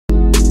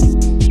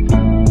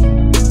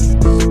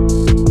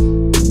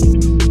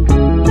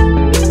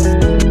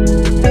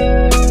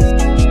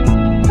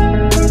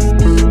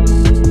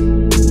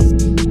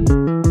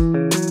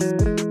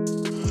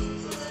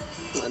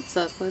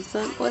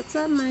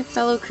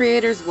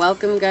creators,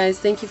 welcome guys.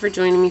 Thank you for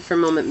joining me for a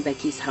moment in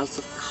Becky's House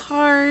of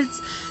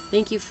Cards.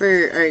 Thank you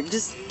for,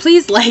 just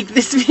please like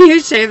this video,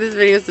 share this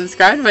video,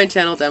 subscribe to my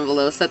channel down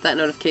below, set that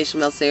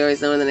notification bell so you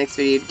always know when the next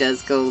video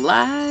does go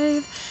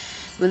live.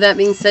 With that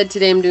being said,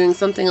 today I'm doing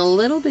something a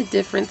little bit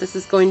different. This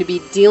is going to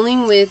be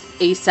dealing with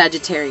a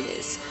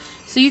Sagittarius.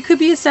 So you could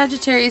be a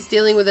Sagittarius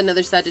dealing with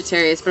another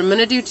Sagittarius, but I'm going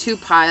to do two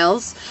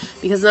piles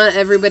because not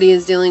everybody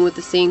is dealing with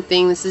the same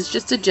thing. This is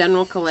just a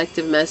general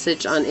collective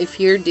message on if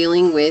you're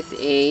dealing with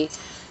a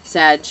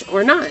Sag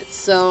or not.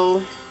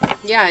 So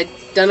yeah,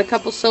 I've done a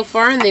couple so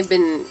far and they've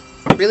been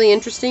really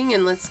interesting,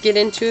 and let's get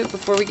into it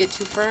before we get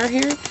too far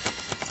here.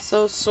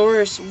 So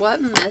Source,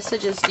 what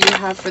messages do you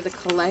have for the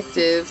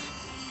collective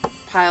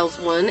piles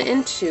 1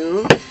 and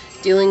 2?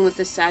 Dealing with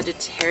the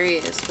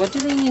Sagittarius. What do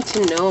they need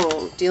to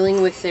know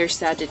dealing with their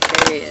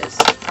Sagittarius?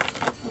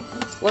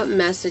 What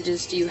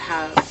messages do you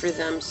have for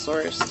them,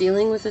 Source,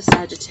 dealing with the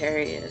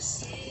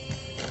Sagittarius?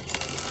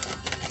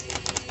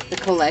 The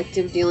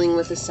collective dealing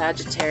with the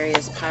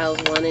Sagittarius, piles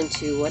 1 and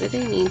 2. What do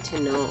they need to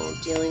know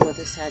dealing with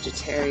the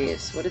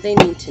Sagittarius? What do they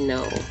need to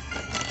know?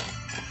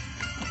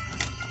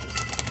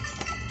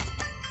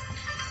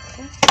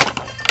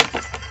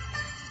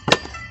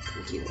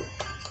 Thank you.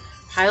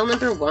 Pile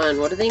number 1,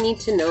 what do they need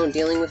to know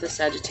dealing with the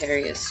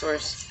Sagittarius?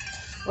 Source,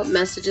 what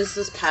messages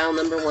does pile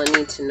number 1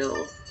 need to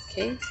know?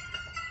 Okay.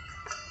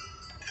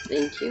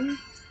 Thank you.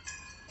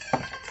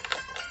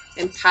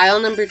 And pile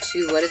number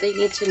 2, what do they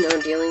need to know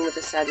dealing with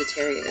the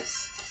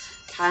Sagittarius?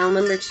 Pile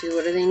number 2,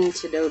 what do they need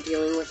to know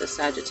dealing with the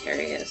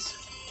Sagittarius?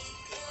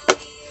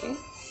 Okay.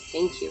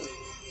 Thank you.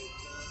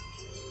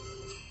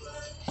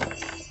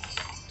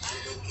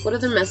 What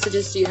other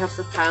messages do you have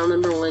for pile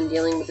number 1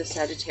 dealing with the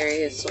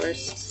Sagittarius,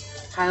 Source?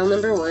 Pile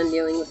number 1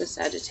 dealing with the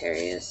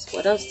Sagittarius.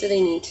 What else do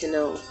they need to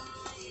know?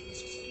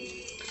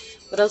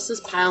 What else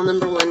does pile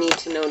number 1 need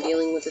to know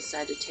dealing with the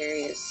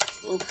Sagittarius?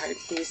 One card,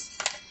 please.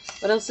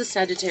 What else does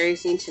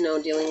Sagittarius need to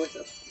know dealing with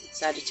the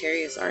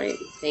Sagittarius? Alright,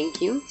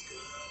 thank you.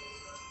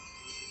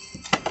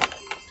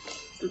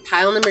 And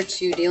pile number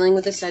 2 dealing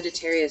with the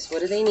Sagittarius.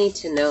 What do they need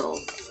to know?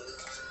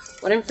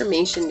 What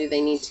information do they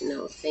need to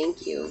know?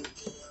 Thank you.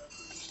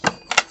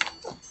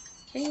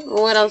 Okay,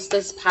 what else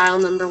does pile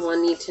number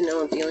 1 need to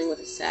know dealing with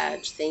a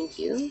Sag? Thank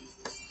you.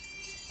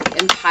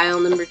 And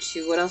pile number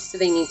 2, what else do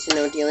they need to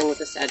know dealing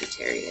with a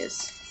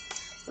Sagittarius?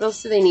 What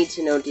else do they need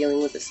to know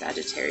dealing with a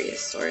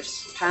Sagittarius,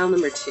 Source? Pile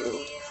number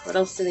 2, what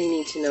else do they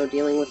need to know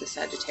dealing with a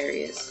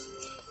Sagittarius?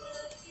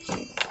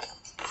 Okay.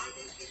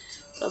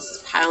 What else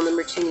does pile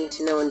number 2 need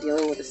to know in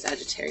dealing with a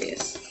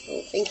Sagittarius?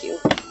 Oh, thank you.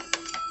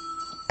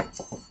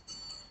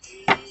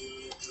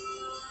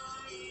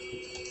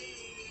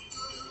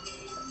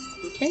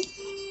 Okay.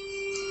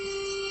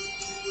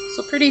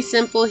 So pretty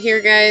simple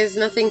here, guys.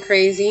 Nothing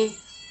crazy.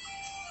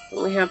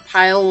 We have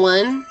pile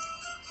 1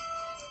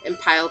 and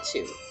pile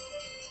 2.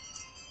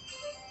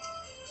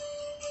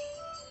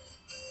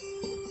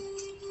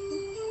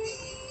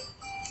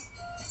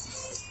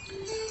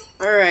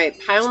 Alright,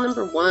 pile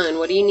number 1.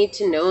 What do you need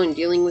to know in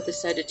dealing with the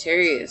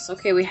Sagittarius?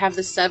 Okay, we have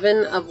the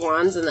 7 of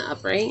Wands in the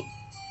upright.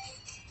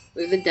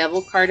 We have the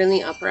Devil card in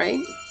the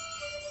upright.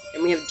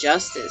 And we have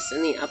Justice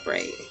in the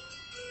upright.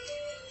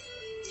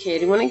 Okay,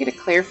 do you want to get a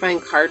clarifying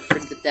card for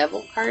the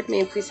Devil card?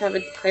 May I please have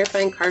a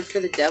clarifying card for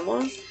the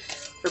Devil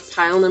for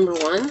pile number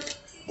 1?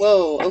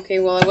 Whoa, okay,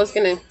 well I was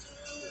gonna...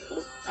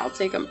 I'll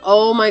take them.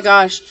 Oh my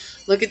gosh,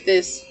 look at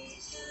this.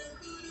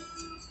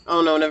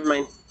 Oh no, never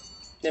mind.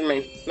 Never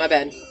mind, my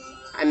bad.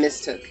 I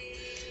mistook.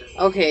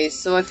 Okay,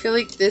 so I feel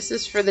like this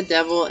is for the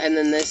Devil and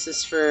then this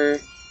is for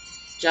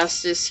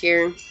Justice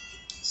here.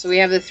 So we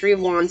have the 3 of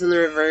Wands in the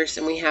reverse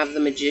and we have the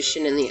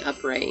Magician in the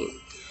upright.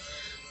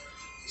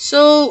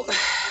 So...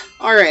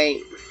 Alright,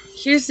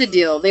 here's the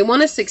deal. They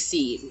want to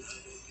succeed.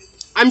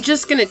 I'm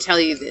just going to tell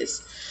you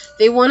this.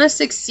 They want to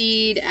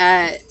succeed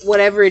at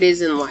whatever it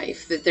is in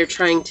life that they're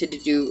trying to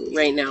do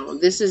right now.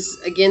 This is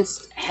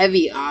against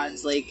heavy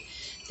odds. Like,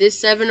 this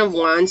 7 of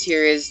Wands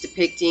here is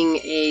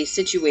depicting a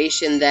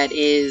situation that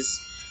is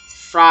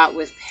fraught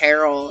with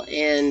peril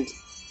and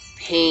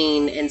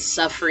pain and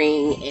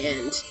suffering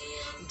and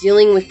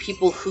dealing with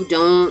people who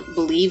don't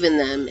believe in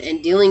them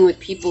and dealing with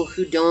people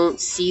who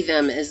don't see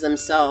them as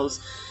themselves.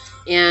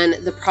 And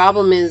the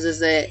problem is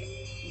that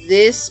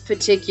this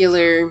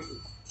particular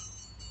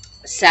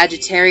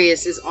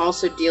Sagittarius is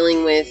also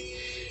dealing with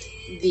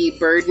the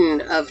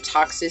burden of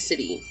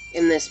toxicity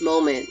in this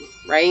moment,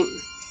 right?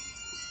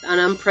 An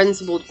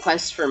unprincipled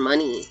quest for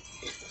money.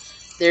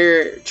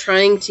 They're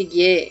trying to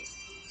get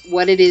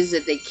what it is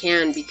that they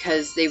can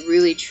because they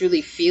really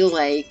truly feel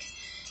like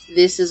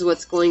this is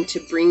what's going to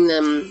bring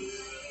them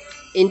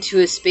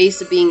into a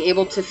space of being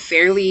able to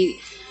fairly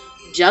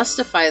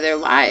justify their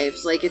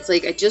lives. Like, it's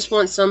like, I just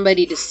want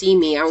somebody to see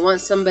me. I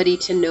want somebody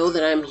to know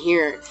that I'm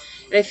here.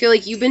 And I feel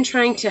like you've been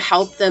trying to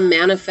help them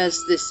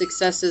manifest this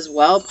success as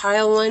well,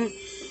 pile 1.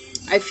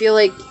 I feel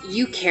like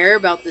you care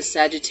about the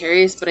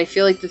Sagittarius, but I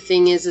feel like the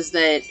thing is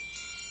that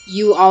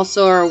you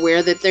also are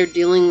aware that they're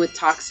dealing with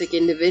toxic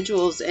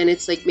individuals, and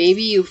it's like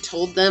maybe you've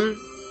told them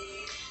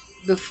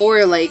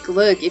before, like,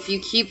 look, if you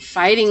keep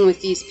fighting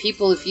with these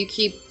people, if you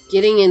keep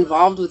getting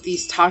involved with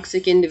these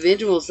toxic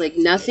individuals, like,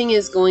 nothing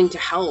is going to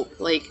help.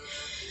 Like,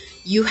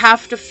 you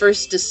have to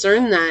first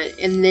discern that,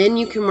 and then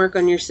you can work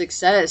on your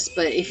success.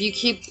 But if you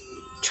keep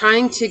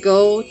trying to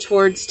go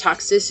towards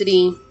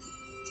toxicity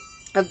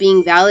of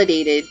being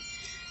validated,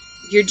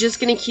 you're just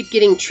going to keep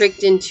getting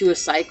tricked into a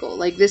cycle.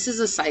 Like, this is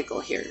a cycle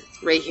here,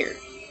 right here.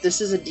 This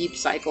is a deep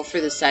cycle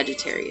for the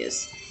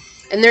Sagittarius.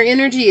 And their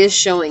energy is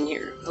showing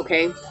here,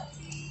 okay?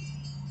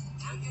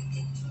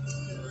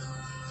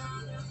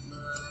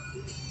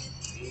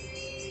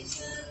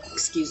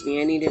 Excuse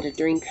me, I needed a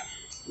drink.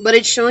 But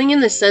it's showing in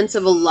the sense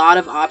of a lot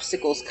of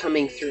obstacles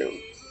coming through,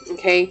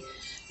 okay?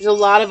 There's a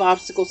lot of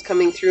obstacles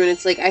coming through, and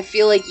it's like, I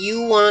feel like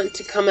you want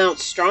to come out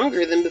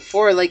stronger than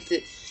before. Like,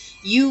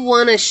 you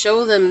want to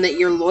show them that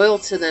you're loyal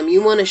to them.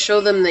 You want to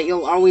show them that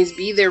you'll always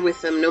be there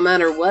with them no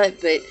matter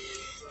what. But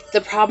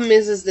the problem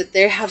is that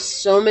they have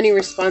so many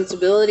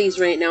responsibilities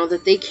right now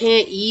that they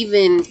can't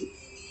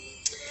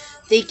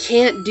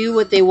do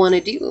what they want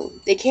to do.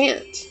 They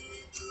can't.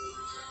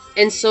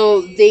 And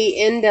so they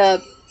end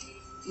up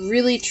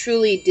really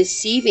truly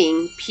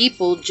deceiving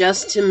people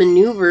just to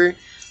maneuver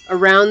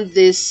around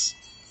this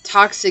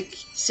toxic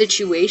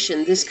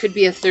situation. This could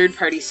be a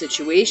third-party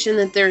situation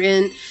that they're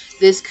in.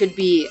 This could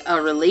be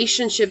a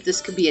relationship.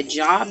 This could be a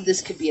job.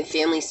 This could be a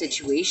family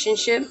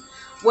situationship.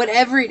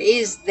 Whatever it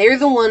is, they're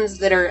the ones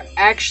that are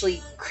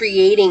actually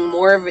creating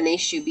more of an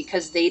issue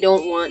because they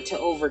don't want to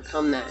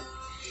overcome that.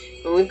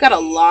 And we've got a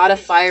lot of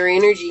fire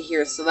energy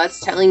here, so that's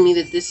telling me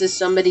that this is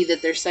somebody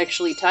that they're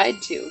sexually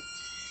tied to.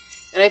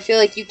 And I feel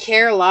like you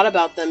care a lot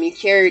about them. You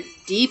care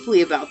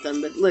deeply about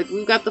them. But look,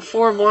 we've got the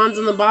Four of Wands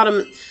on the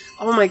bottom.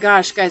 Oh my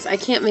gosh, guys, I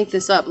can't make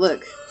this up.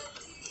 Look,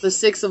 the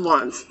Six of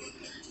Wands.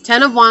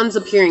 10 of Wands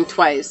appearing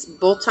twice,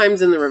 both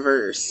times in the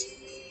reverse.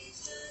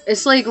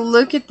 It's like,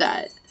 look at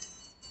that.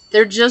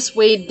 They're just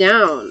weighed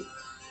down.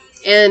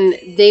 And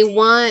they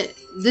want...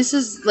 This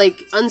is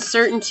like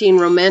uncertainty in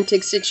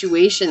romantic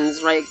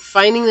situations, right?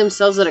 Finding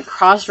themselves at a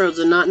crossroads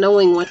and not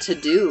knowing what to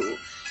do.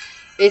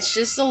 It's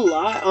just a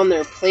lot on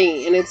their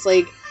plate. And it's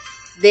like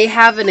they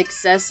have an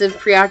excessive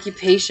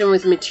preoccupation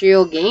with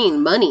material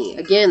gain, money.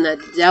 Again, that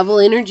devil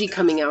energy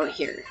coming out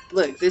here.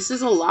 Look, this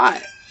is a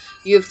lot.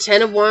 You have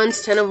 10 of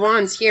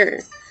Wands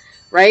here,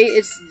 right?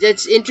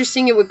 It's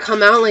interesting it would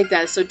come out like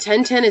that. So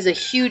 1010 is a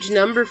huge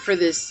number for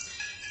this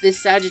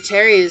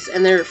Sagittarius,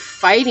 and they're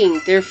fighting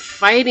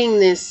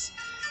this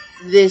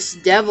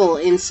devil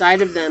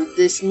inside of them,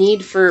 this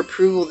need for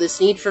approval,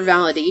 this need for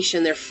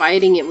validation. They're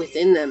fighting it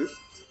within them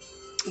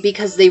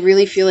because they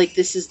really feel like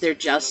this is their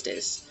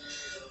justice,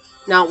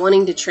 not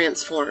wanting to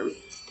transform,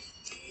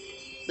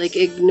 like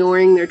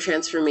ignoring their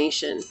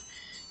transformation,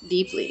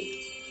 deeply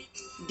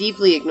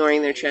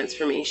ignoring their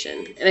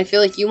transformation. And I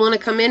feel like you want to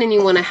come in and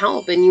you want to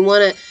help, and you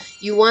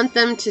want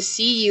them to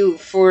see you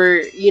for,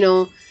 you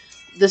know,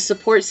 the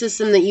support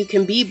system that you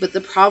can be. But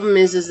the problem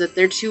is that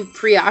they're too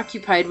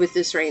preoccupied with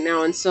this right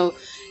now. And so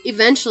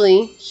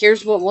eventually,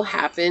 here's what will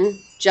happen.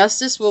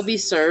 Justice will be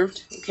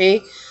served,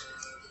 okay?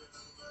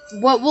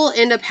 What will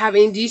end up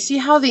happening, do you see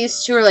how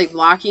these two are like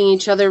blocking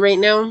each other right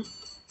now?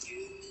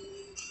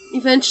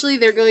 Eventually,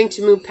 they're going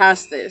to move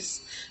past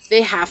this.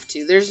 They have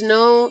to. There's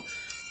no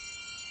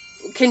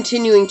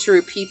continuing to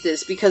repeat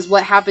this, because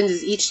what happens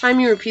is each time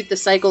you repeat the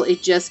cycle,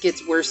 it just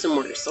gets worse and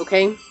worse,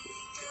 okay?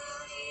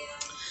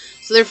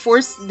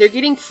 So they're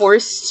getting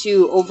forced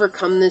to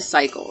overcome this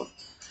cycle.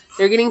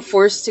 They're getting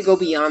forced to go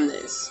beyond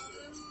this,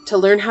 to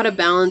learn how to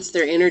balance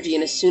their energy.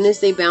 And as soon as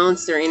they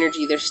balance their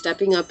energy, they're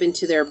stepping up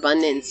into their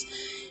abundance.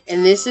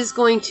 And this is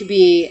going to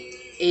be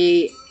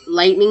a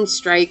lightning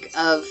strike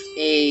of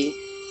a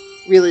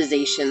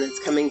realization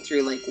that's coming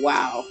through. Like,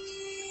 wow,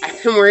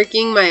 I've been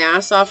working my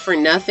ass off for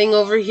nothing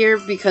over here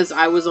because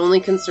I was only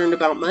concerned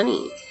about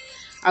money.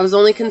 I was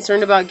only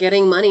concerned about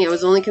getting money. I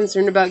was only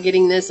concerned about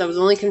getting this. I was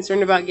only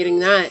concerned about getting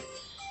that.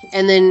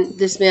 And then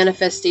this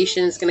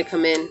manifestation is going to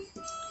come in.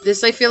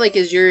 This, I feel like,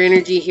 is your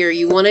energy here.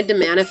 You wanted to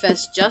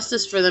manifest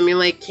justice for them. You're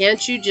like,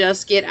 can't you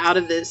just get out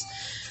of this?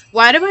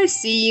 Why do I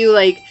see you,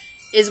 like,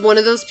 is one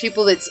of those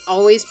people that's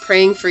always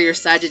praying for your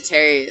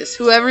Sagittarius?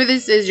 Whoever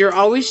this is, you're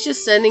always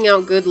just sending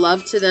out good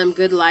love to them,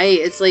 good light.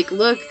 It's like,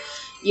 look,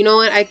 you know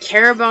what? I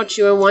care about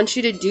you. I want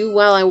you to do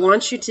well. I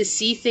want you to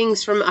see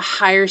things from a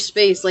higher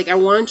space. Like, I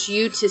want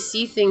you to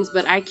see things,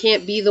 but I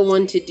can't be the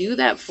one to do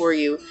that for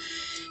you.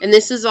 And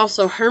this is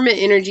also Hermit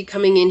energy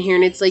coming in here.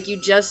 And it's like you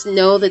just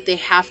know that they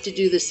have to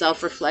do the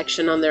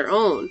self-reflection on their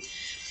own.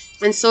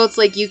 And so it's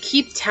like you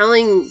keep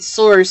telling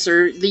Source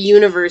or the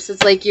universe,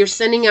 it's like you're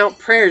sending out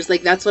prayers.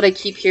 Like, that's what I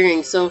keep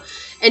hearing. So,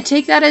 and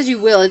take that as you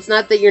will. It's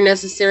not that you're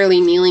necessarily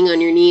kneeling on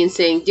your knee and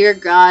saying, dear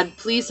God,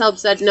 please help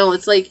Sag. No,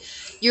 it's like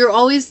you're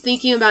always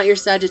thinking about your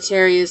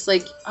Sagittarius.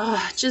 Like,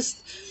 just...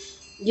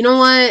 You know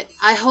what?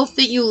 I hope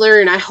that you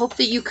learn. I hope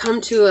that you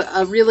come to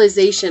a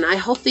realization. I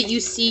hope that you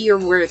see your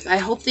worth. I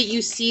hope that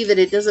you see that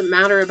it doesn't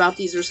matter about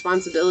these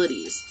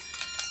responsibilities.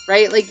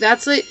 Right? Like,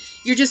 that's what...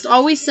 You're just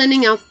always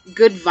sending out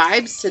good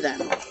vibes to them.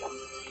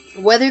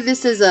 Whether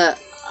this is a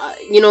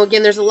you know,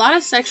 again, there's a lot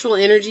of sexual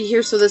energy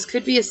here, so this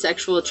could be a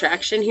sexual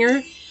attraction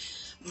here.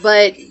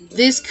 But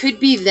this could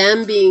be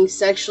them being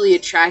sexually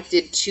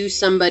attracted to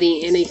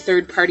somebody in a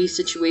third-party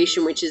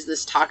situation, which is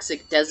this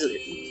toxic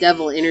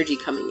devil energy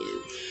coming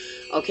in.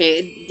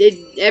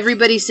 Okay,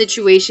 everybody's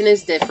situation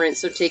is different,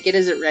 so take it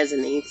as it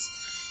resonates.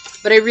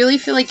 But I really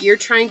feel like you're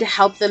trying to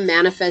help them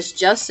manifest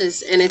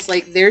justice, and it's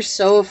like they're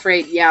so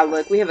afraid. Yeah,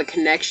 look, we have a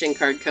connection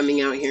card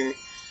coming out here.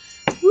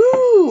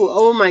 Woo!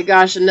 Oh my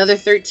gosh, another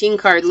 13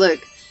 card. Look,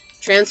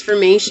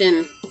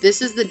 transformation.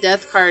 This is the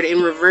death card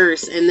in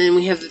reverse, and then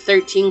we have the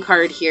 13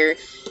 card here,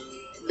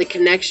 the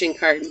connection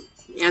card.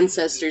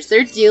 Ancestors.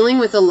 They're dealing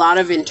with a lot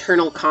of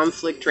internal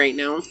conflict right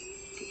now.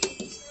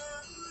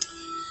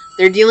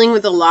 They're dealing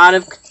with a lot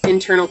of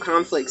internal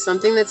conflict.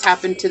 Something that's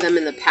happened to them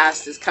in the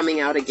past is coming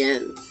out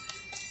again.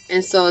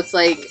 And so it's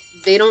like,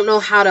 they don't know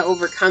how to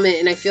overcome it.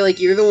 And I feel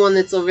like you're the one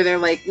that's over there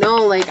like, no,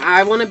 like,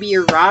 I want to be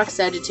your rock,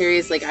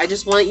 Sagittarius. Like, I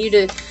just want you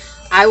to,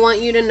 I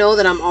want you to know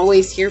that I'm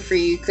always here for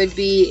you. You could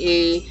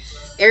be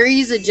a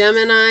Aries, a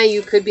Gemini,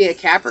 you could be a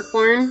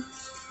Capricorn,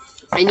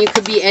 and you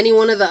could be any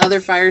one of the other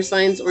fire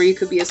signs, or you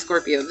could be a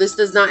Scorpio. This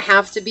does not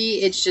have to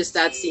be, it's just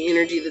that's the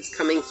energy that's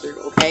coming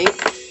through, okay?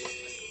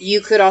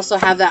 You could also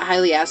have that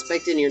highly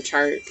aspect in your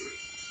chart.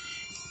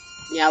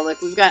 Yeah,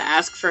 look, we've got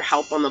ask for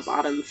help on the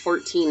bottom.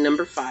 14,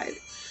 number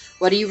 5.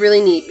 What do you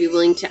really need? Be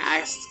willing to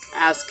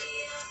ask.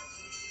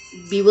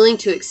 Be willing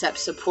to accept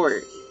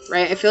support,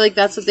 right? I feel like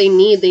that's what they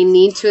need. They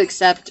need to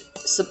accept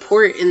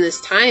support in this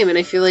time. And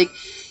I feel like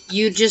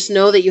you just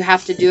know that you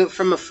have to do it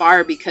from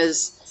afar,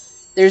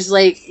 because there's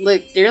like,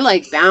 look, they're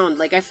like bound.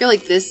 Like, I feel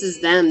like this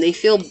is them. They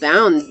feel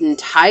bound and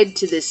tied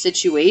to this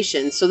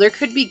situation. So there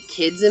could be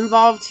kids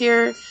involved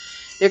here.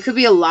 There could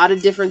be a lot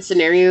of different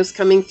scenarios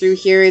coming through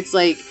here. It's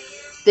like,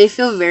 they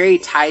feel very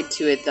tied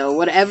to it, though.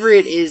 Whatever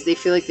it is, they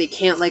feel like they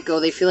can't let go.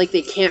 They feel like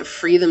they can't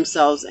free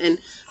themselves. And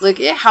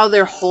look at how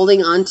they're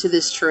holding on to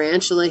this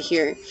tarantula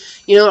here.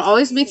 You know, it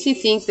always makes me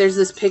think there's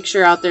this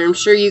picture out there. I'm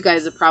sure you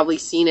guys have probably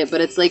seen it. But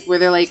it's like where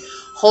they're like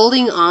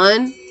holding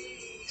on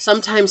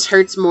sometimes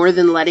hurts more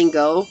than letting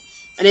go.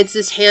 And it's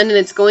this hand, and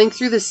it's going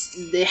through this.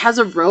 It has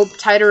a rope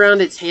tied around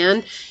its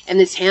hand. And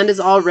this hand is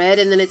all red.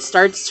 And then it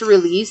starts to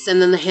release.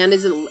 And then the hand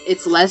isn't,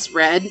 it's less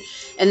red.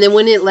 And then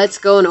when it lets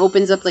go and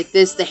opens up like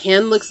this, the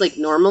hand looks like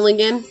normal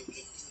again.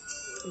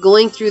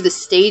 Going through the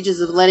stages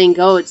of letting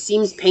go, it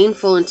seems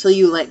painful until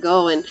you let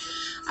go. And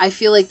I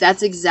feel like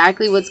that's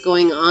exactly what's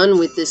going on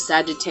with this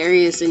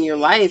Sagittarius in your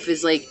life,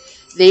 is like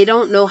they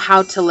don't know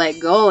how to let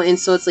go. And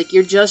so it's like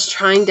you're just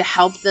trying to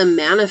help them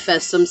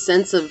manifest some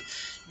sense of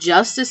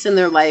justice in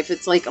their life.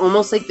 It's like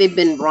almost like they've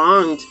been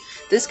wronged.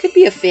 This could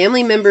be a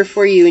family member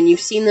for you, and you've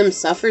seen them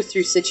suffer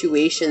through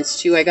situations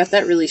too. I got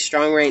that really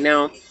strong right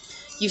now.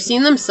 You've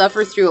seen them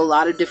suffer through a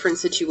lot of different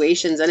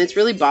situations, and it's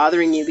really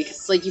bothering you because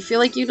it's like you feel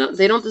like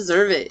they don't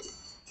deserve it.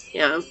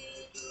 Yeah.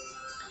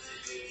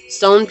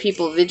 Stone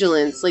people,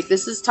 vigilance. Like,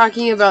 this is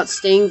talking about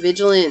staying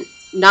vigilant,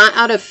 not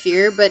out of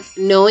fear, but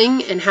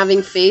knowing and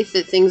having faith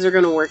that things are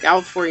going to work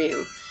out for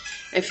you.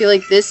 I feel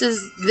like this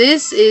is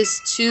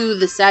to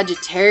the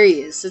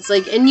Sagittarius. It's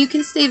like, and you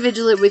can stay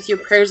vigilant with your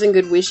prayers and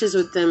good wishes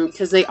with them,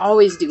 because they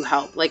always do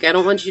help. Like, I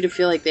don't want you to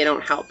feel like they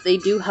don't help. They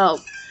do help.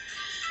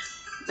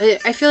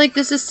 I feel like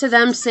this is to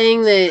them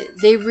saying that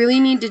they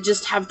really need to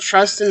just have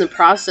trust in the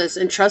process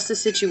and trust the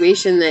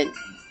situation,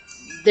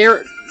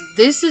 that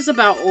this is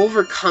about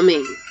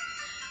overcoming.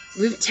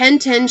 We have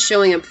 10-10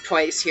 showing up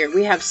twice here.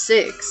 We have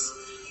 6.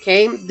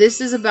 Okay,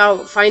 this is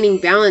about finding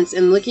balance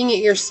and looking at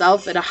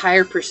yourself at a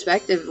higher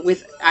perspective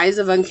with eyes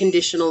of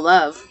unconditional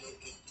love.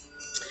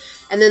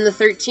 And then the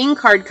 13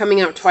 card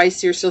coming out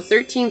twice here. So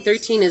 13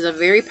 is a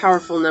very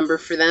powerful number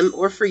for them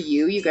or for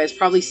you. You guys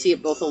probably see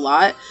it both a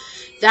lot.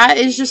 That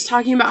is just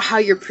talking about how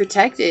you're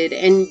protected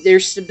and their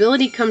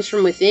stability comes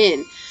from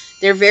within.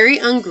 They're very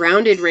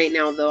ungrounded right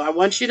now, though. I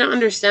want you to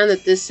understand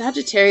that this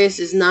Sagittarius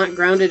is not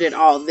grounded at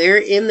all. They're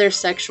in their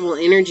sexual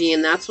energy,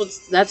 and that's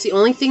the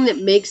only thing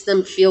that makes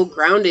them feel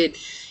grounded,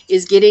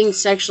 is getting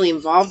sexually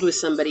involved with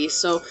somebody.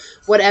 So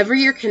whatever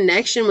your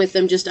connection with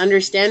them, just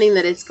understanding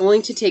that it's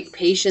going to take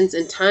patience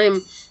and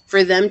time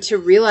for them to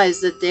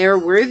realize that they're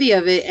worthy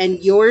of it, and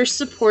your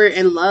support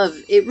and love,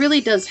 it really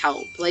does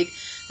help. Like,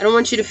 I don't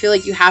want you to feel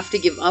like you have to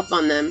give up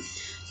on them,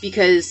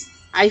 because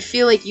I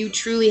feel like you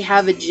truly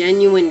have a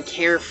genuine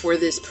care for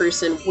this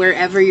person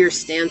wherever your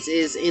stance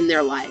is in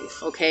their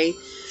life, okay?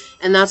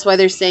 And that's why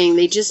they're saying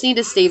they just need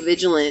to stay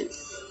vigilant.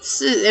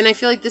 And I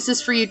feel like this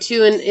is for you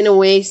too, in a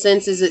way,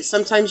 sense is that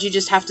sometimes you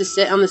just have to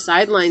sit on the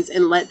sidelines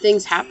and let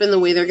things happen the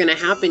way they're going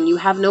to happen. You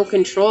have no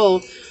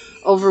control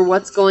over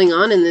what's going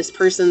on in this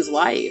person's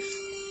life.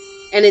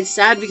 And it's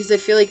sad because I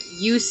feel like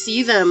you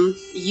see them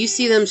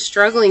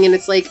struggling, and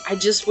it's like, I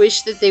just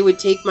wish that they would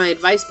take my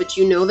advice, but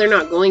you know they're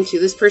not going to.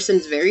 This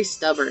person's very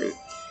stubborn.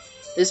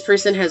 This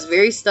person has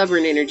very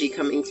stubborn energy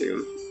coming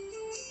through.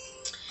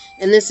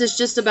 And this is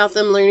just about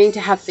them learning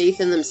to have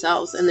faith in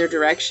themselves and their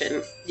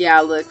direction. Yeah,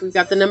 look, we've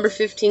got the number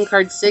 15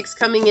 card, 6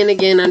 coming in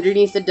again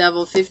underneath the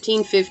devil,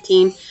 15,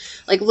 15.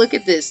 Like, look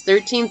at this,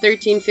 13,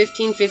 13,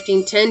 15,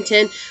 15, 10,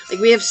 10. Like,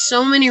 we have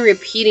so many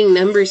repeating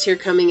numbers here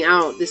coming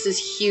out. This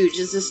is huge.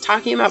 This is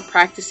talking about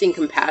practicing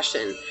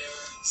compassion.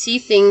 See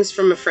things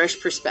from a fresh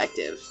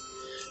perspective.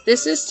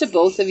 This is to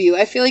both of you.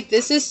 I feel like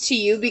this is to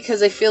you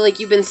because I feel like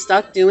you've been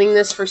stuck doing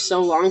this for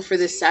so long for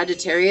this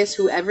Sagittarius,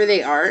 whoever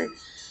they are.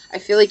 I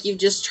feel like you've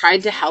just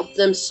tried to help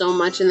them so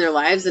much in their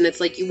lives, and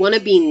it's like you want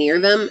to be near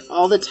them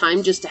all the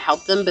time just to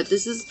help them, but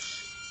this is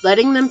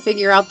letting them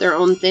figure out their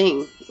own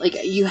thing. Like,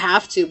 you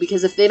have to,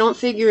 because if they don't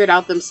figure it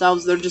out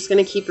themselves, they're just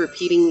going to keep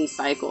repeating these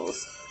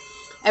cycles.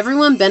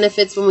 Everyone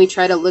benefits when we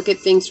try to look at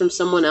things from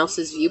someone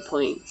else's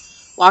viewpoint.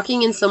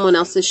 Walking in someone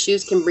else's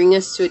shoes can bring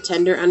us to a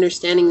tender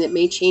understanding that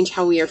may change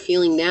how we are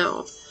feeling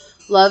now.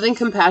 Love and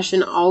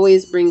compassion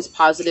always brings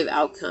positive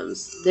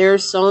outcomes. There are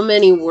so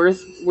many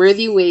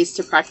worthy ways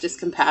to practice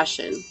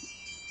compassion.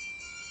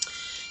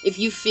 If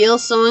you feel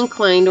so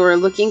inclined or are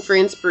looking for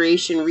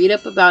inspiration, read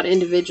up about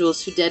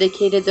individuals who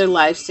dedicated their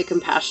lives to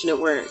compassionate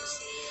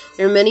works.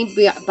 There are many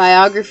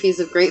biographies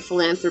of great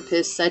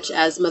philanthropists such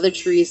as Mother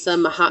Teresa,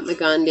 Mahatma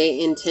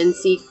Gandhi, and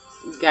Tenzin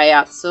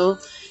Gyatso,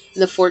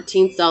 and the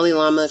 14th Dalai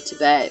Lama of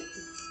Tibet.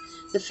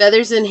 The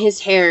feathers in his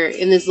hair,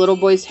 in this little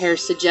boy's hair,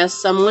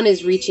 suggest someone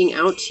is reaching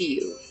out to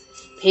you.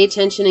 Pay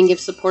attention and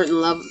give support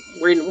and love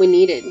when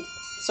needed.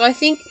 So I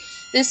think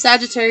this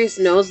Sagittarius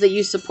knows that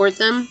you support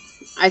them.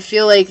 I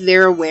feel like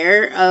they're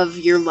aware of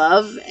your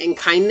love and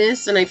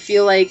kindness, and I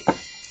feel like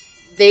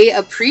they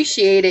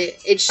appreciate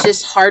it. It's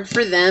just hard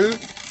for them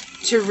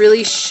to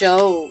really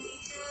show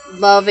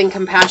love and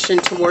compassion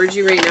towards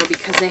you right now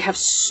because they have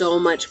so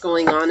much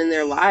going on in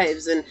their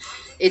lives, and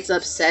it's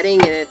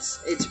upsetting, and it's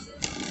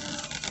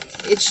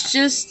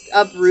just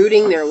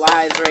uprooting their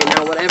lives right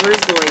now, whatever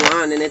is going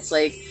on. And it's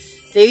like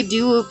they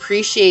do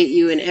appreciate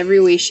you in every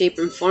way, shape,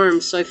 and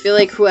form. So I feel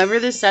like whoever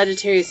this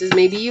Sagittarius is,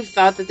 maybe you've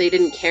thought that they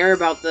didn't care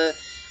about the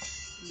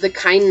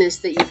kindness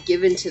that you've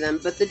given to them,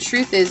 but the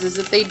truth is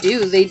that they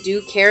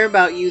do care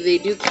about you. They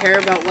do care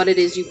about what it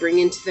is you bring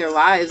into their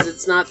lives.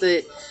 It's not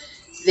that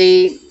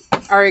they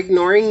are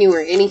ignoring you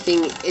or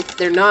anything. If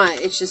they're not,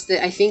 it's just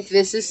that I think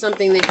this is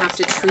something they have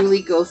to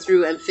truly go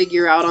through and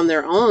figure out on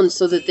their own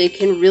so that they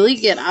can really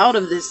get out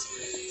of this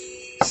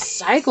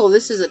cycle.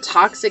 This is a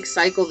toxic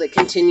cycle that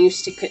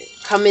continues to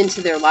come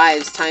into their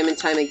lives time and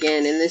time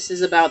again, and this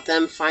is about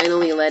them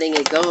finally letting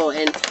it go.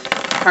 And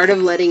part of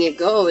letting it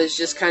go is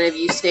just kind of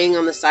you staying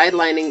on the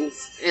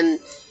sidelines and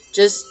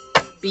just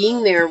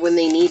being there when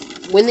they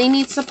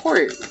need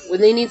support.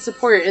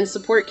 And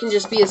support can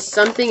just be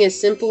something as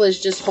simple as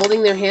just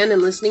holding their hand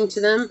and listening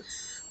to them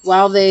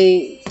while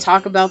they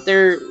talk about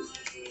their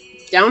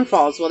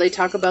downfalls, while they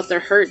talk about their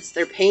hurts,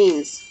 their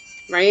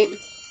pains, right?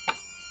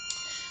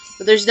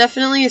 But there's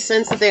definitely a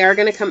sense that they are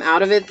going to come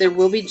out of it. There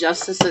will be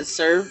justice that's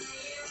served.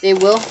 They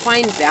will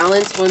find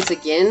balance once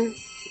again,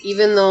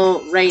 even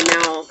though right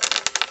now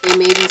they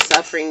may be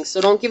suffering. So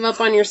don't give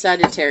up on your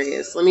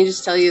Sagittarius. Let me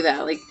just tell you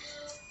that. Like,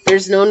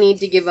 there's no need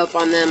to give up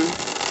on them.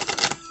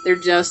 They're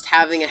just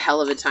having a hell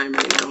of a time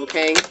right now,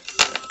 okay?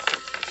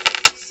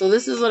 So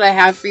this is what I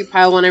have for you,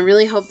 Pile 1. I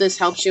really hope this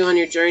helps you on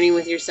your journey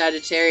with your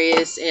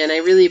Sagittarius, and I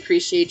really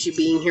appreciate you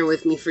being here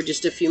with me for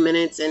just a few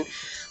minutes. And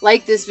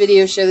like this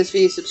video, share this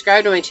video,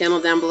 subscribe to my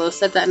channel down below,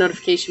 set that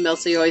notification bell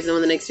so you always know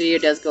when the next video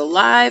does go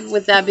live.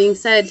 With that being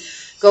said,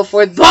 go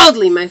forth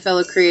boldly, my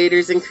fellow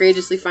creators, and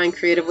courageously find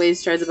creative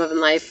ways to rise above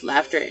in life,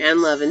 laughter,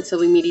 and love. Until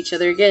we meet each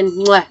other again,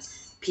 mwah,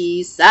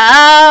 peace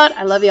out.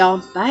 I love y'all.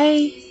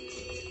 Bye.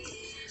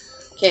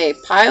 Okay,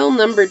 pile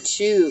number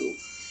 2,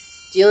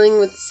 dealing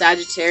with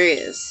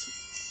Sagittarius.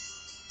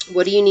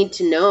 What do you need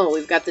to know?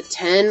 We've got the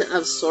 10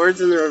 of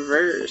Swords in the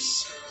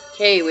reverse.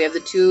 Okay, we have the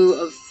 2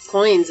 of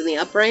Coins in the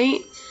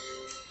upright.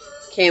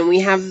 Okay, and we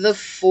have the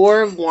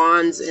 4 of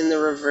Wands in the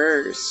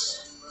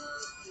reverse.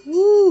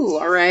 Woo,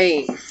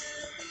 alright.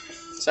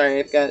 Sorry,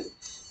 I've got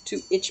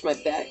to itch my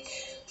back.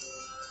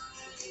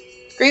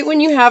 Great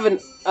when you have an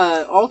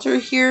altar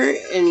here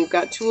and you've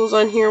got tools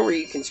on here where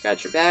you can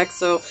scratch your back.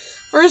 So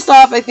first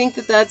off, I think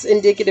that that's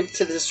indicative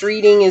to this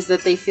reading is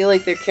that they feel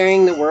like they're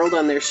carrying the world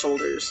on their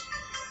shoulders.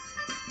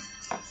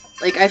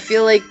 Like, I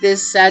feel like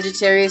this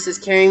Sagittarius is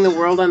carrying the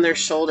world on their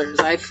shoulders.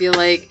 I feel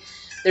like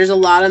there's a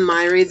lot of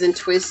myriads and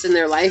twists in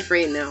their life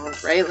right now,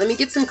 right? Let me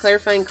get some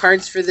clarifying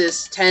cards for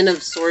this 10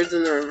 of Swords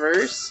in the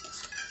reverse.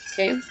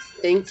 Okay,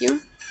 thank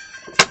you.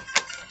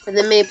 And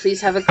then may I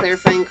please have a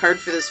clarifying card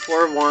for this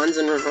 4 of Wands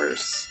in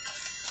reverse.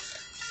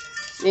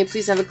 May I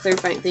please have a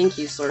clarifying... Thank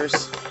you,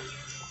 Source.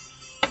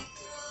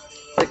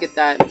 Look at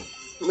that.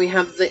 We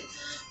have the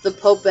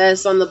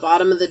Popess on the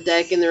bottom of the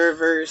deck in the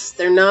reverse.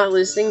 They're not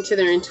listening to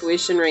their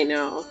intuition right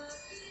now.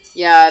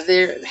 Yeah,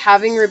 they're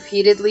having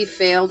repeatedly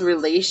failed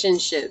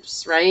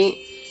relationships, right?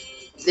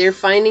 They're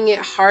finding it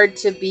hard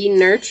to be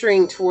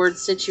nurturing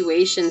towards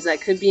situations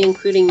that could be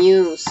including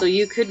you. So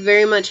you could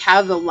very much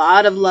have a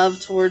lot of love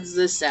towards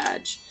this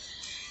Sag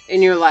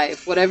in your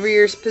life, whatever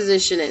your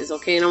position is,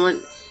 okay? And I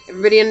want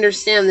Everybody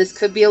understand, this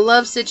could be a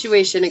love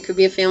situation. It could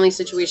be a family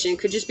situation. It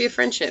could just be a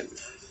friendship.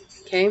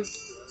 Okay?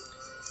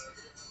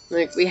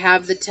 Like, we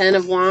have the 10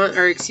 of wand,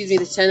 or excuse me,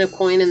 the 10 of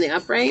coin in the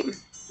upright.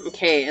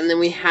 Okay, and then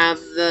we have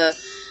the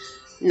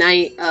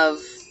Knight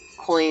of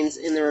coins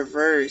in the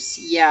reverse.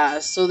 Yeah,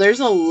 so there's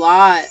a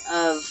lot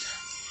of...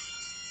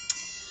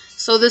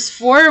 So this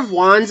 4 of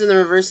wands in the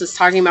reverse is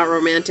talking about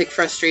romantic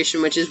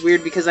frustration, which is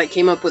weird because I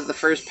came up with the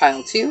first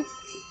pile too.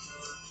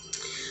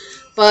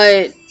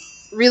 But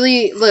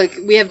really, look,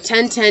 we have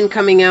 10-10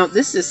 coming out.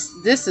 This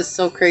is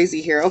so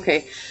crazy here.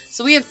 Okay,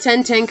 so we have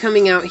 10-10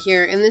 coming out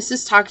here, and this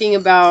is talking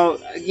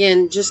about,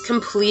 again, just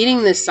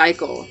completing this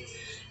cycle,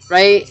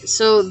 right?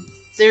 So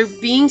they're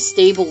being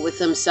stable with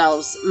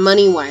themselves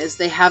money-wise.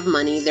 They have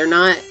money. They're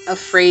not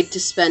afraid to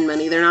spend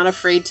money. They're not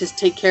afraid to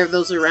take care of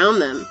those around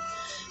them.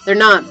 They're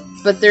not,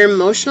 but they're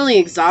emotionally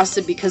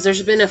exhausted because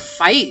there's been a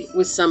fight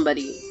with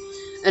somebody.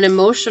 An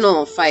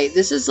emotional fight.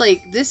 This is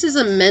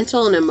a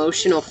mental and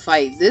emotional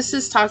fight. This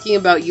is talking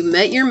about you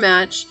met your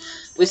match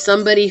with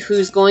somebody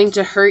who's going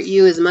to hurt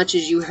you as much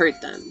as you hurt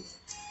them.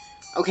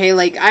 Okay,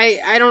 like,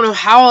 I don't know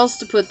how else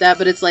to put that,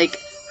 but it's like,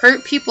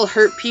 hurt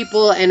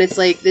people, and it's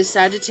like this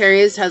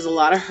Sagittarius has a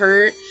lot of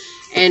hurt,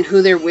 and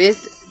who they're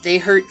with, they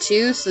hurt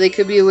too. So they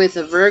could be with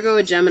a Virgo,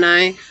 a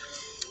Gemini,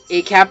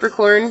 a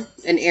Capricorn,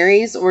 an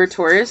Aries, or a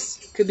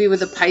Taurus. Could be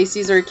with a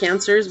Pisces or a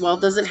Cancer as well.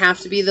 Doesn't have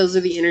to be. Those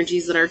are the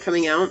energies that are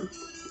coming out.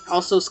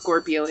 Also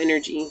Scorpio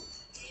energy.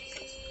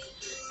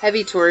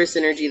 Heavy Taurus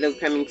energy though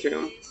coming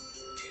through.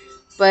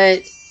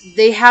 But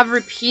they have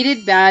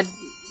repeated bad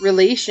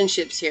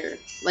relationships here.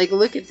 Like,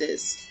 look at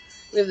this.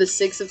 We have the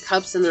 6 of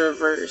Cups in the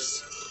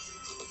reverse.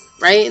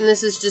 Right? And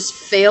this is just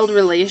failed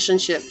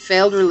relationship.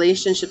 Failed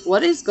relationship.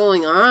 What is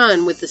going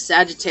on with the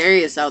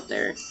Sagittarius out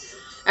there?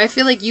 I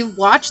feel like you've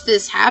watched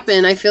this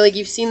happen. I feel like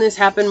you've seen this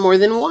happen more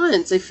than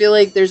once. I feel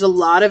like there's a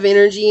lot of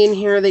energy in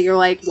here that you're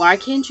like, why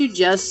can't you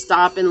just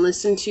stop and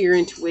listen to your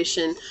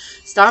intuition?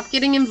 Stop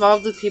getting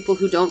involved with people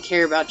who don't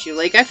care about you.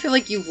 Like, I feel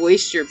like you've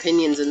voiced your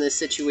opinions in this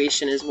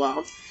situation as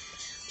well.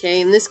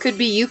 Okay, and this could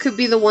be, you could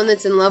be the one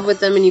that's in love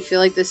with them and you feel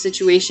like the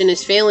situation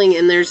is failing,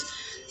 and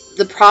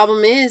the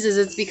problem is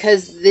it's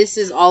because this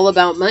is all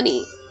about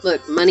money.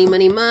 Look, money,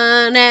 money,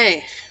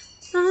 money,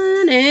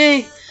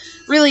 money.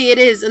 Really, it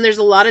is, and there's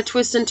a lot of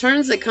twists and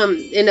turns that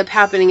end up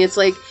happening. It's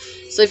like,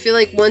 so I feel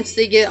like once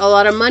they get a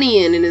lot of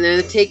money in and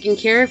they're taking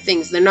care of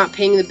things, they're not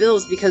paying the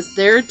bills because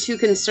they're too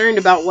concerned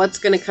about what's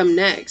going to come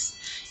next.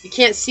 You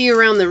can't see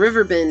around the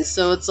river bend,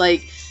 so it's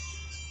like,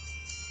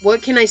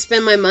 what can I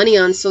spend my money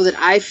on so that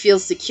I feel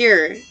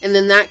secure? And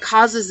then that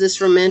causes this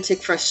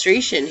romantic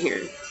frustration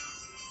here,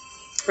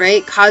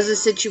 right?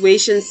 Causes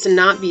situations to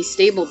not be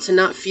stable, to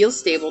not feel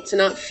stable, to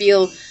not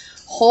feel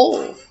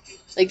whole.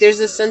 Like, there's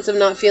this sense of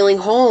not feeling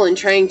whole and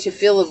trying to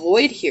fill a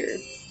void here,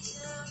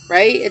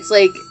 right? It's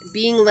like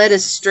being led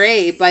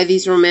astray by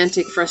these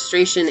romantic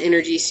frustration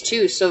energies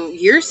too. So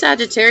your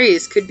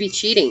Sagittarius could be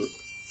cheating.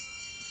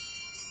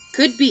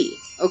 Could be.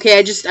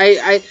 Okay,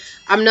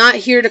 I'm not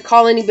here to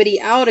call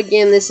anybody out.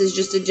 Again, this is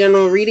just a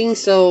general reading.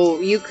 So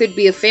you could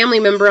be a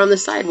family member on the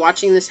side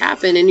watching this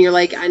happen, and you're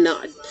like, I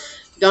know,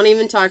 don't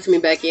even talk to me,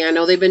 Becky. I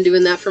know they've been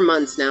doing that for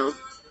months now.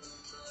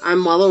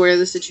 I'm well aware of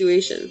the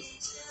situation.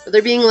 But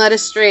they're being led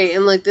astray.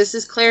 And look, this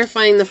is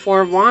clarifying the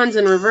 4 of Wands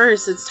in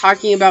reverse. It's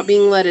talking about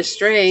being led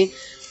astray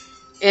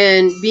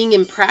and being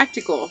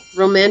impractical.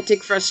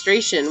 Romantic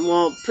frustration.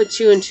 Well, put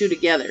 2 and 2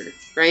 together,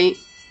 right?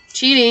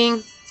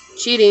 Cheating.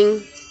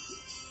 Cheating.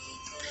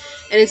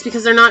 And it's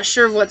because they're not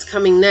sure of what's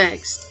coming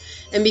next.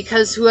 And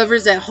because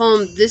whoever's at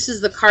home, this is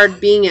the card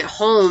being at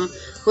home.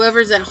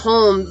 Whoever's at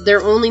home,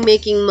 they're only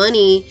making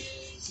money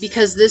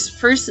because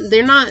this person,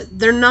 they're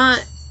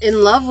not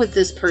in love with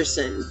this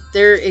person.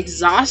 They're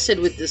exhausted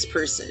with this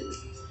person.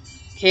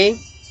 Okay?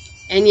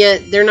 And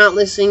yet they're not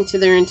listening to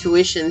their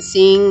intuition,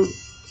 seeing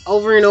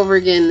over and over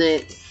again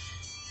that.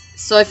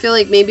 So I feel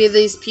like maybe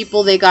these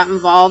people, they got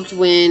involved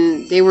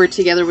when they were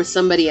together with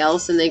somebody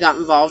else and they got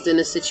involved in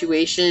a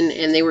situation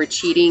and they were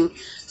cheating.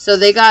 So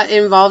they got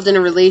involved in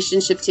a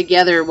relationship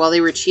together while they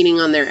were cheating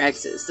on their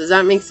exes. Does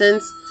that make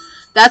sense?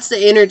 That's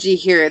the energy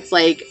here. It's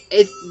like,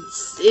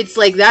 it's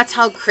like, that's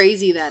how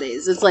crazy that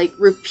is. It's like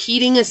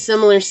repeating a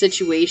similar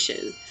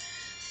situation.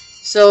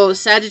 So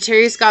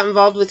Sagittarius got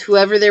involved with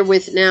whoever they're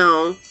with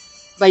now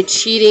by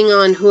cheating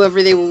on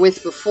whoever they were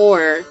with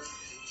before,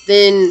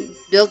 then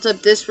built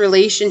up this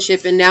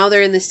relationship, and now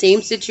they're in the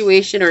same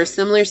situation or a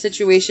similar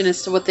situation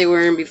as to what they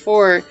were in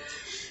before,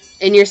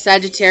 and your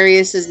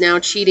Sagittarius is now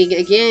cheating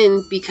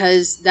again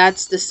because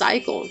that's the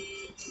cycle.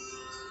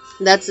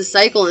 That's the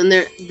cycle. And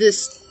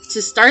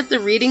to start the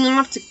reading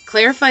off, to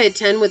clarify a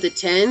 10 with a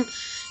 10,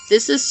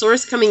 this is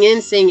source coming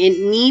in saying it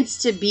needs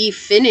to be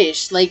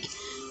finished. Like,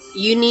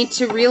 you need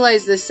to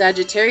realize this,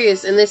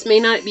 Sagittarius, and this may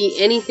not be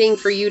anything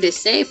for you to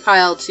say,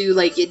 pile 2.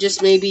 Like, it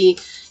just may be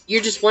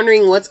you're just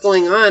wondering what's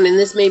going on, and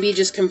this may be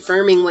just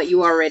confirming what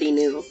you already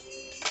knew,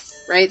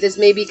 right? This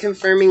may be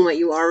confirming what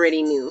you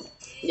already knew.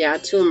 Yeah,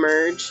 to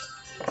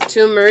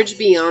emerge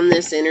beyond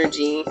this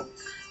energy.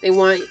 They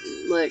want,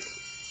 look,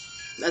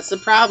 that's the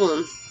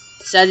problem.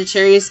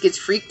 Sagittarius gets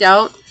freaked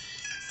out.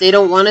 They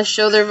don't want to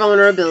show their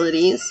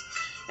vulnerabilities.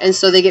 And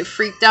so they get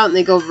freaked out and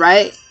they go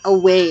right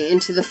away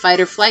into the fight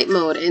or flight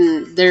mode.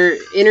 And their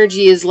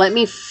energy is, let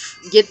me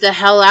get the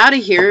hell out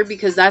of here,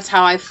 because that's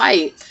how I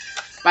fight,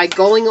 by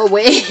going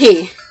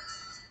away.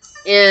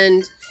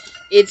 And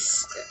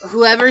it's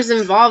whoever's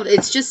involved,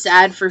 it's just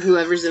sad for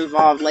whoever's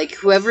involved. Like,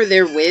 whoever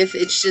they're with,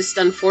 it's just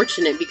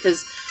unfortunate,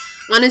 because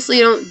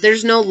honestly,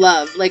 there's no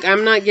love. Like,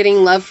 I'm not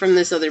getting love from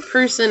this other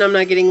person. I'm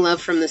not getting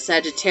love from the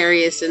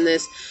Sagittarius in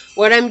this.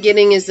 What I'm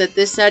getting is that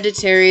this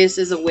Sagittarius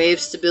is a way of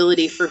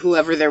stability for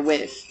whoever they're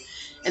with.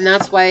 And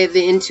that's why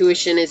the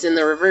intuition is in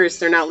the reverse.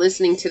 They're not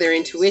listening to their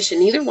intuition.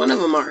 Neither one of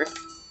them are.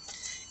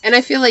 And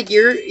I feel like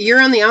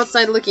you're on the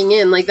outside looking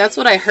in. Like, that's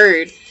what I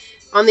heard.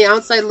 On the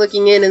outside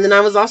looking in. And then I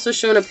was also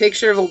shown a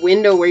picture of a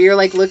window where you're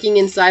like looking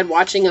inside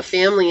watching a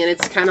family. And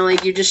it's kind of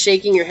like you're just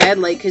shaking your head.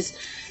 Like, because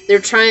they're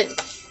trying,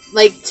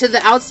 like, to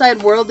the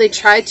outside world, they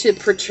try to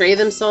portray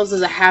themselves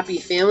as a happy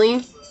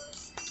family.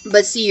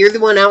 But see, you're the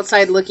one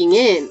outside looking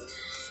in.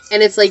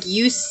 And it's like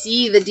you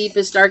see the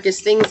deepest,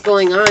 darkest things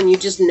going on. You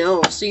just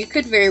know. So you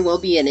could very well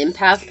be an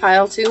empath,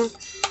 pile too.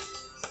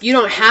 You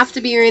don't have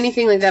to be or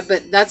anything like that,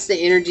 but that's the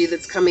energy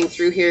that's coming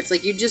through here. It's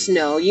like you just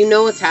know. You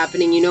know what's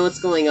happening. You know what's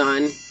going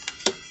on.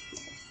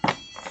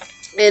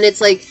 And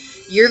it's like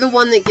you're the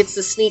one that gets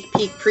the sneak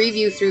peek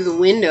preview through the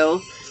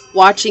window,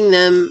 watching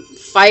them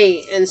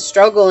fight and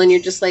struggle. And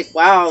you're just like,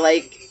 wow,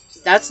 like,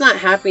 that's not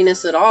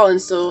happiness at all.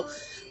 And so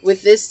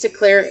with this to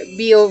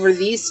be over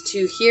these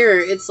two here,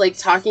 it's like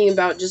talking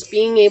about just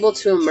being able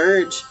to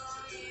emerge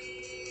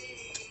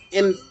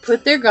and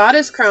put their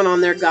goddess crown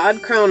on, their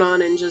god crown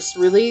on, and just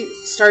really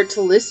start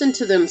to listen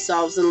to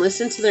themselves and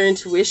listen to their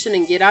intuition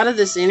and get out of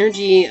this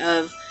energy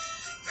of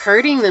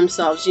hurting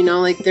themselves. You know,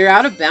 like, they're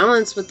out of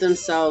balance with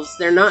themselves.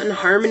 They're not in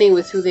harmony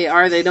with who they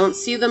are. They don't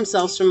see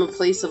themselves from a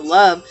place of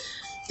love.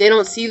 They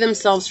don't see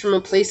themselves from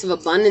a place of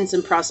abundance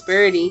and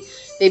prosperity.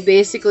 They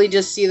basically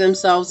just see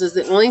themselves as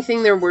the only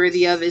thing they're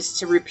worthy of is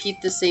to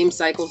repeat the same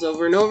cycles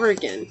over and over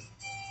again.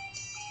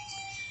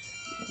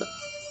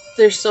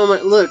 There's so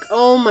much. Look,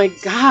 oh my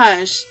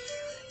gosh.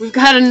 We've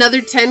got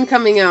another 10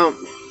 coming out.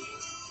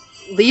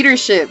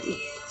 Leadership. Do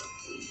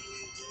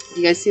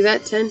you guys see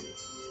that? 10?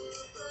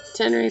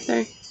 10 right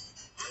there.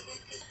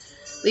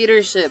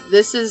 Leadership.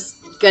 This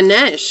is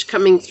Ganesh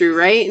coming through,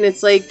 right? And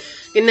it's like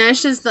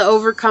Ganesh is the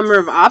overcomer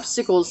of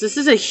obstacles. This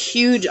is a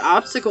huge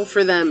obstacle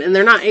for them, and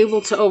they're not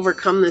able to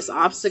overcome this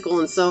obstacle.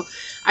 And so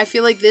I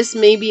feel like this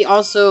may be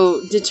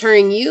also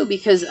deterring you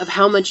because of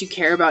how much you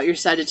care about your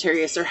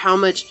Sagittarius, or how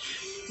much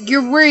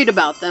you're worried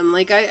about them.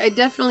 Like, I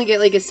definitely get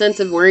like a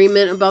sense of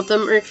worriment about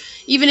them. Or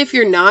even if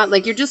you're not,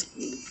 like,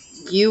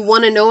 you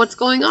want to know what's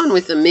going on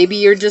with them. Maybe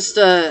you're just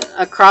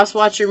a cross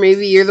watcher.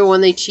 Maybe you're the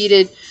one they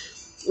cheated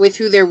with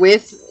who they're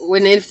with.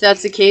 When, if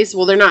that's the case,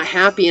 well, they're not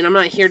happy, and I'm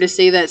not here to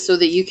say that so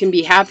that you can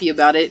be happy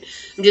about it.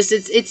 I'm just,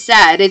 it's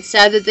sad. It's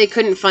sad that they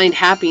couldn't find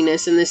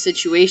happiness in this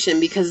situation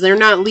because they're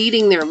not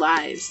leading their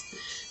lives.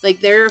 Like,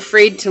 they're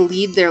afraid to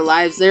lead their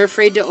lives. They're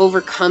afraid to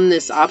overcome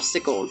this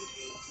obstacle.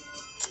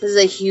 This is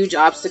a huge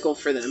obstacle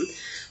for them.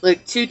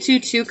 Look,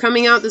 222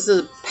 coming out. This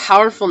is a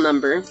powerful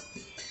number.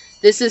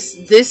 This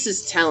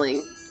is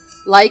telling.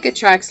 Like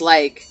attracts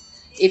like.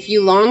 If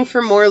you long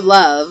for more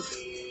love,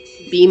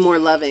 be more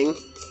loving.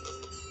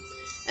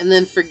 And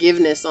then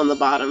forgiveness on the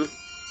bottom.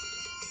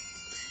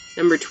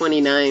 Number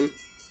 29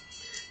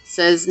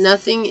 says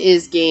nothing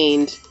is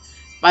gained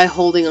by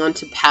holding on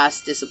to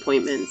past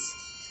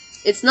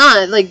disappointments. It's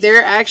not like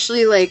they're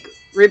actually like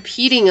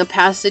repeating a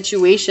past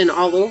situation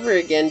all over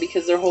again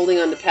because they're holding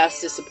on to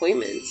past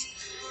disappointments.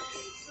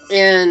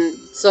 And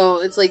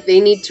so it's like they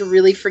need to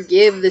really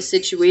forgive the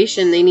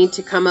situation. They need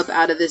to come up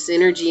out of this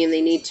energy, and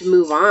they need to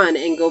move on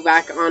and go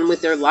back on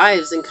with their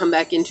lives and come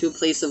back into a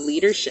place of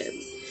leadership.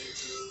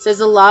 It says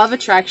the law of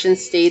attraction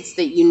states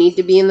that you need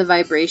to be in the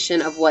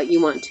vibration of what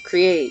you want to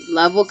create.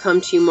 Love will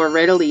come to you more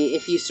readily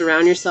if you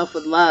surround yourself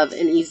with love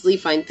and easily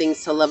find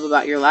things to love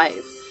about your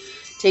life.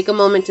 Take a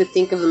moment to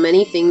think of the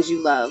many things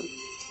you love.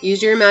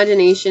 Use your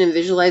imagination and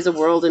visualize a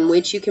world in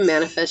which you can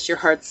manifest your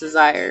heart's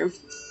desire.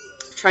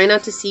 Try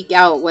not to seek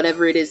out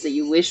whatever it is that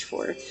you wish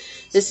for.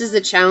 This is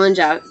the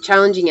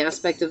challenging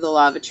aspect of the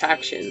law of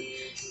attraction.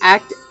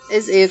 Act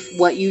as if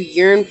what you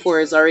yearn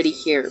for is already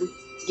here.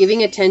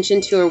 Giving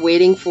attention to or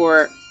waiting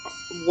for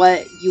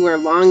what you are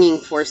longing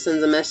for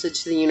sends a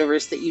message to the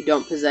universe that you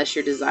don't possess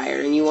your desire,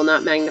 and you will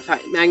not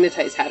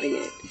magnetize having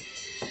it.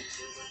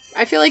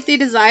 I feel like they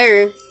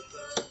desire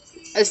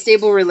a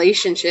stable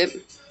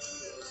relationship.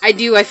 I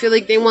do. I feel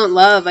like they want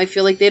love. I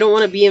feel like they don't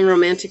want to be in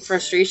romantic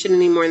frustration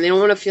anymore, and they don't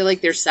want to feel like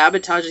they're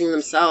sabotaging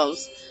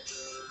themselves.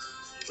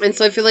 And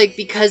so I feel like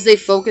because they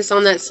focus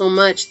on that so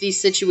much,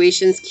 these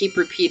situations keep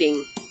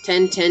repeating.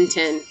 10, 10,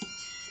 10.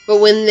 But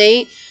when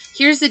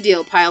here's the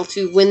deal, pile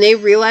 2. When they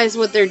realize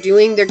what they're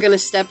doing, they're going to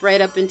step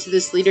right up into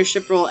this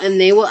leadership role, and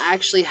they will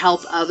actually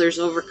help others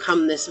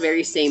overcome this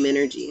very same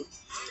energy.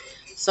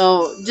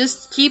 So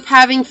just keep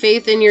having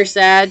faith in your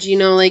Sag. You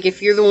know, like,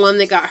 if you're the one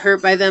that got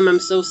hurt by them, I'm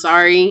so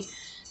sorry.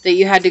 that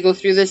you had to go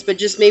through this, but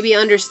just maybe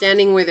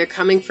understanding where they're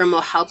coming from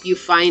will help you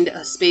find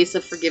a space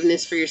of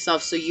forgiveness for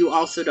yourself so you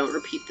also don't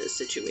repeat this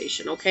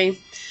situation, okay?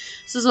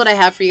 This is what I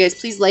have for you guys.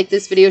 Please like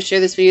this video,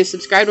 share this video,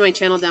 subscribe to my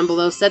channel down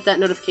below, set that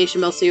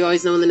notification bell so you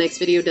always know when the next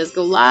video does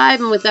go live.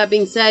 And with that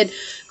being said,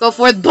 go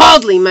forth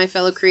boldly, my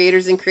fellow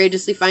creators, and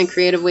courageously find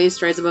creative ways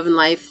to rise above in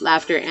life,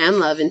 laughter, and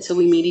love until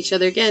we meet each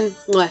other again.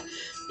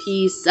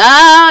 Peace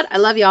out. I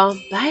love y'all.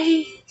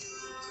 Bye.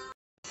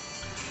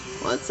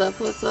 What's up,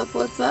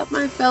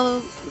 my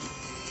fellow...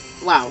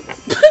 Wow.